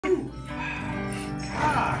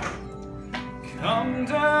Come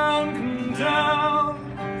down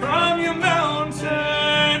from your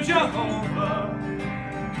mountain, Jehovah.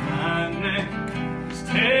 My neck is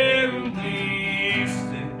terribly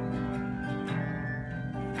stiff.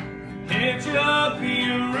 Hitch up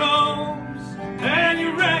your robes and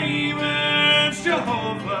your ravens,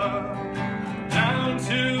 Jehovah, down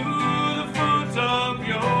to the foot of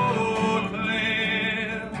your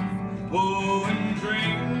cliff. Oh, and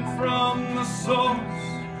drink from the source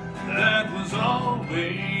that was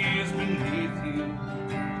always beneath you.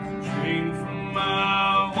 Drink from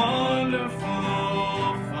my wonderful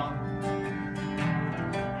font.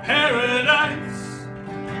 Paradise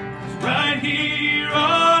is right here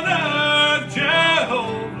on earth,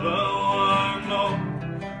 Jehovah. What more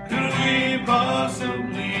could we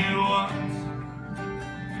possibly want?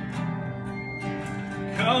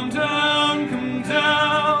 Come down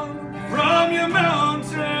from your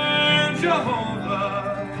mountain, Jehovah.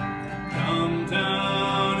 Come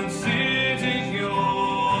down and sit at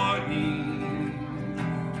your ease.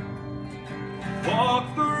 Walk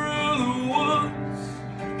through the woods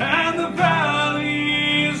and the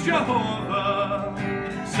valleys, Jehovah.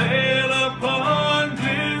 Sail upon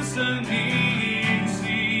glistening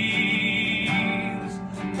seas.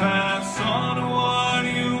 Pass on what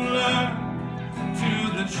you learn to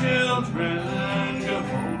the children,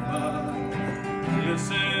 Jehovah.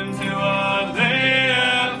 Listen to what they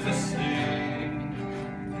have to say.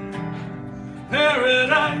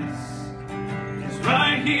 Paradise is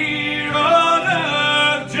right here on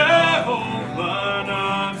earth, Jehovah.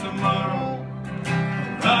 Not tomorrow,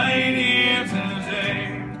 right here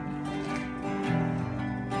today.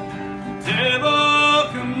 Devil,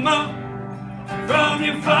 come up from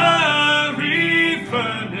your fiery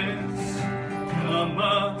furnace. Come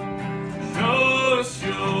up, show us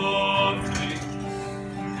your face.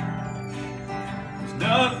 There's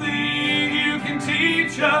nothing you can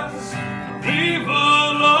teach us, evil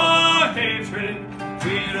or hatred,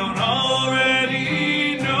 we don't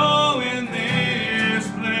already know in this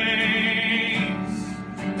place.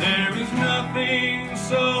 There is nothing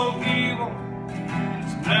so evil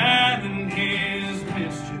as man and his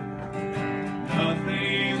mischief,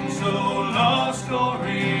 nothing so lost or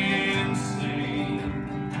insane.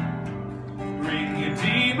 Bring your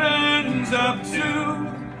demons up too,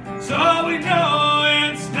 so we know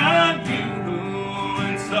it's not you,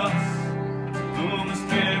 it's us who must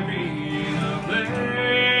carry the blame.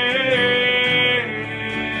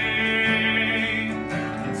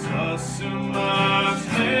 It's us who must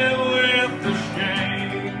live with the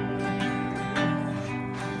shame.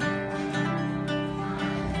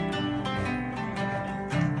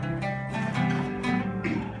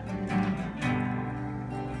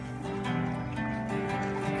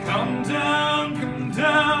 Come down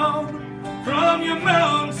from your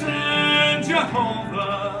mountain,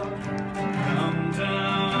 Jehovah. Come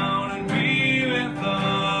down and be with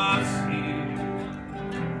us here.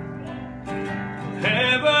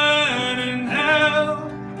 Heaven and hell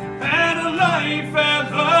and a life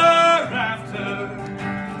ever after,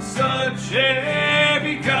 such a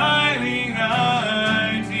beguiling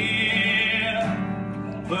idea.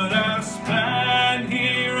 But our span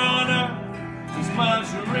here on earth is much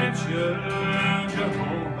richer,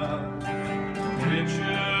 Jehovah,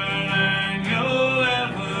 richer than you'll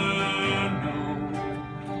ever know.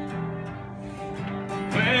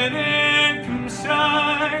 When it comes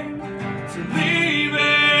time to leave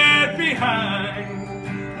it behind,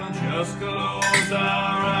 we'll just close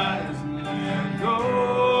our eyes and let go.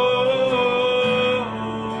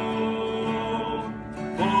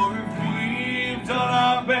 For if we've done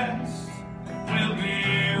our best, we'll be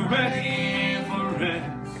ready for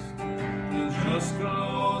rest. We'll just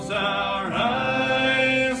close our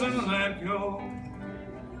eyes and let go.